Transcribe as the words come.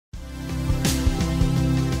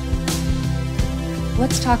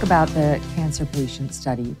Let's talk about the cancer patient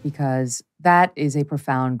study, because that is a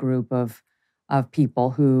profound group of people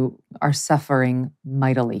who are suffering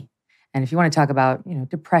mightily. And if you want to talk about,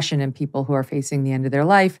 depression in people who are facing the end of their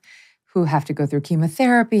life, who have to go through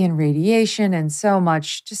chemotherapy and radiation and so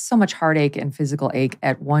much heartache and physical ache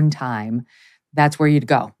at one time, that's where you'd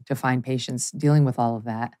go to find patients dealing with all of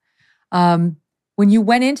that. When you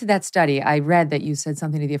went into that study, I read that you said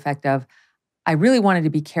something to the effect of, I really wanted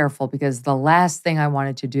to be careful because the last thing I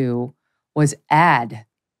wanted to do was add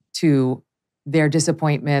to their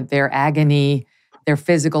disappointment, their agony, their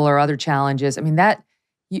physical or other challenges. I mean, that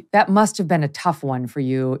must have been a tough one for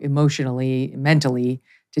you emotionally, mentally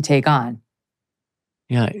to take on.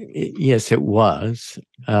 Yeah, yes, it was.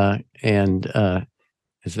 And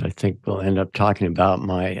as I think we'll end up talking about,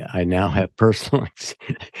 I now have personal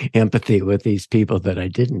empathy with these people that I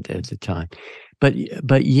didn't at the time.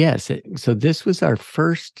 But yes, so this was our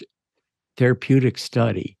first therapeutic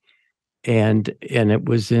study. And it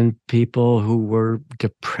was in people who were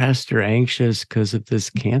depressed or anxious because of this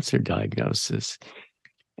cancer diagnosis.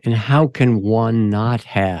 And how can one not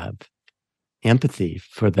have empathy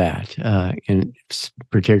for that,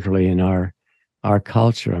 particularly in our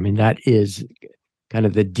culture? I mean, that is kind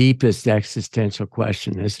of the deepest existential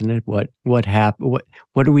question, isn't it? What happened?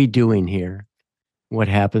 What are we doing here? What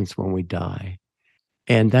happens when we die?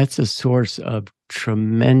 And that's a source of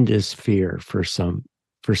tremendous fear for some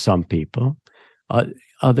people.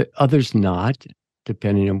 Others not,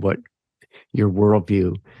 depending on what your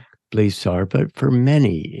worldview beliefs are. But for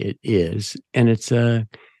many, it is, and it's a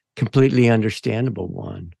completely understandable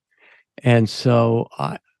one. And so,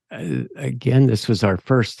 again, this was our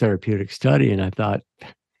first therapeutic study, and I thought,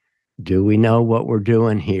 do we know what we're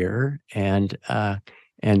doing here? And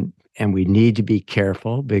we need to be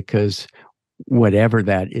careful, because whatever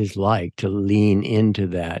that is like, to lean into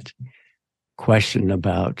that question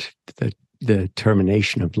about the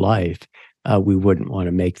termination of life, we wouldn't want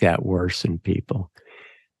to make that worse in people.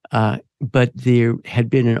 But there had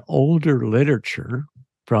been an older literature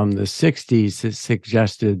from the 60s that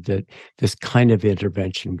suggested that this kind of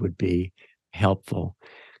intervention would be helpful.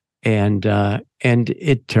 And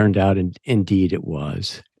it turned out, indeed, it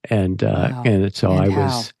was. And Wow. and so And I how?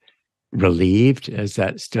 was relieved as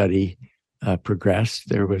that study progressed.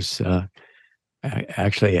 There was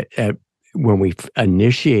actually when we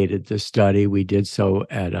initiated the study, we did so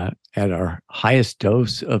at our highest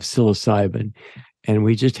dose of psilocybin, and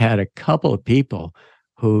we just had a couple of people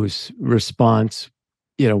whose response,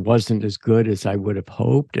 wasn't as good as I would have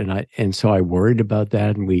hoped, and so I worried about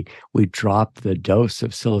that, and we dropped the dose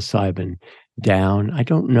of psilocybin down. I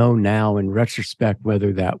don't know now, in retrospect,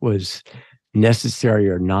 whether that was necessary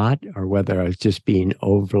or not, or whether I was just being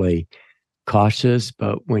overly cautious.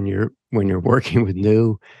 But when you're working with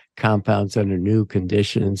new compounds under new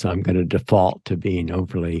conditions, I'm going to default to being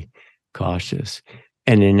overly cautious.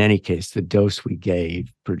 And in any case, the dose we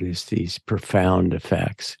gave produced these profound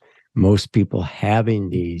effects. Most people having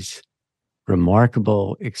these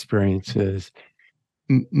remarkable experiences,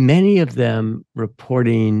 many of them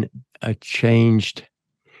reporting a changed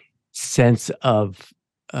sense of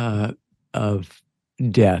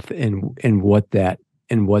death and what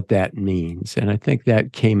that means. And I think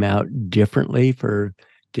that came out differently for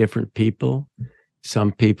different people.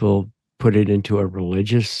 Some people put it into a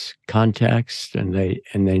religious context, and they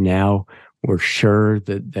now were sure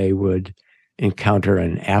that they would encounter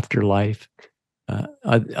an afterlife.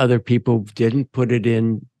 Other people didn't put it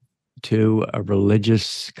into a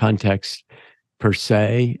religious context per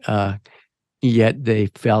se, yet they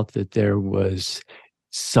felt that there was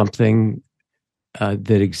something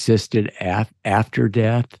that existed after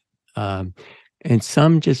death, and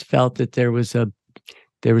some just felt that there was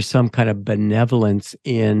some kind of benevolence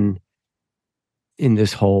in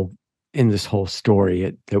this whole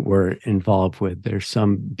story that we're involved with. There's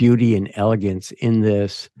some beauty and elegance in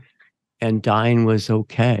this, and dying was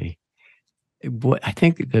okay. I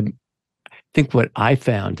think what I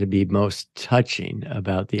found to be most touching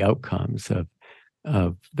about the outcomes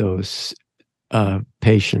of those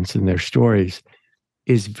patients and their stories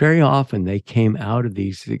is very often they came out of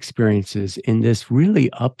these experiences in this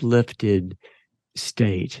really uplifted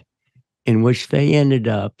state, in which they ended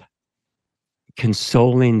up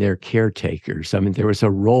consoling their caretakers. I mean, there was a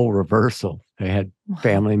role reversal. They had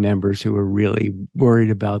family members who were really worried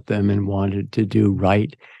about them and wanted to do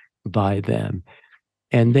right by them.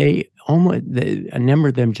 And a number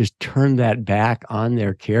of them just turned that back on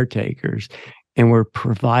their caretakers and were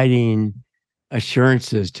providing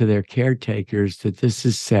assurances to their caretakers that this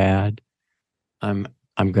is sad. I'm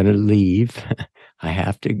going to leave. I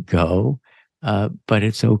have to go. but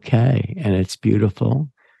it's okay and it's beautiful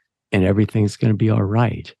and everything's going to be all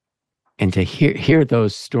right. And to hear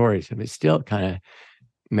those stories, I mean, it still kind of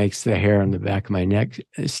makes the hair on the back of my neck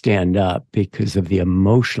stand up because of the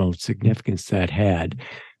emotional significance that had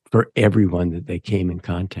for everyone that they came in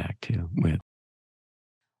contact with.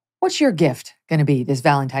 What's your gift going to be this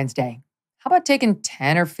Valentine's Day? How about taking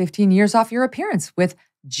 10 or 15 years off your appearance with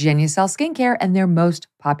Genucel Skincare and their most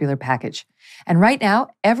popular package? And right now,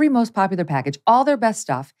 every most popular package, all their best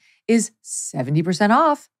stuff, is 70%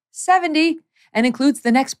 off, 70, and includes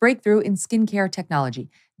the next breakthrough in skincare technology,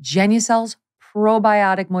 Genucel's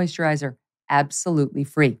probiotic moisturizer, absolutely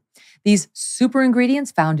free. These super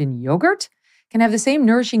ingredients found in yogurt can have the same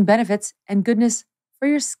nourishing benefits and goodness for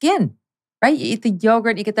your skin, right? You eat the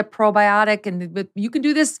yogurt, you get the probiotic, and you can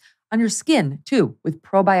do this on your skin too with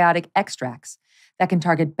probiotic extracts that can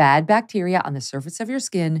target bad bacteria on the surface of your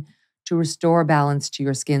skin to restore balance to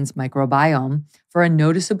your skin's microbiome for a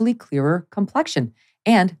noticeably clearer complexion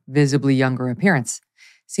and visibly younger appearance.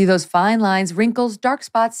 See those fine lines, wrinkles, dark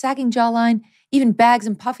spots, sagging jawline, even bags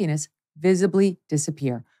and puffiness visibly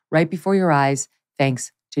disappear right before your eyes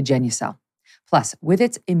thanks to Genucel. Plus, with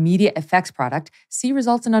its immediate effects product, see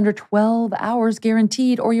results in under 12 hours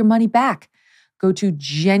guaranteed or your money back. Go to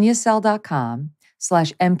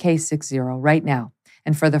Genucel.com/MK60 right now.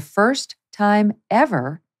 And for the first time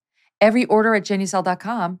ever, every order at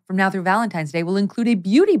Genucel.com from now through Valentine's Day will include a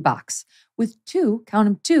beauty box with two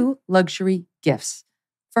luxury gifts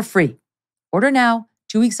for free. Order now,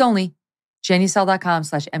 2 weeks only.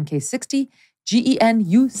 Genucel.com/MK60,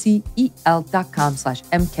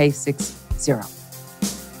 GENUCEL.com/MK60.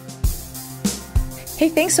 Hey,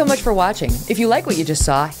 thanks so much for watching. If you like what you just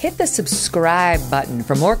saw, hit the subscribe button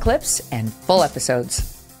for more clips and full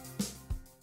episodes.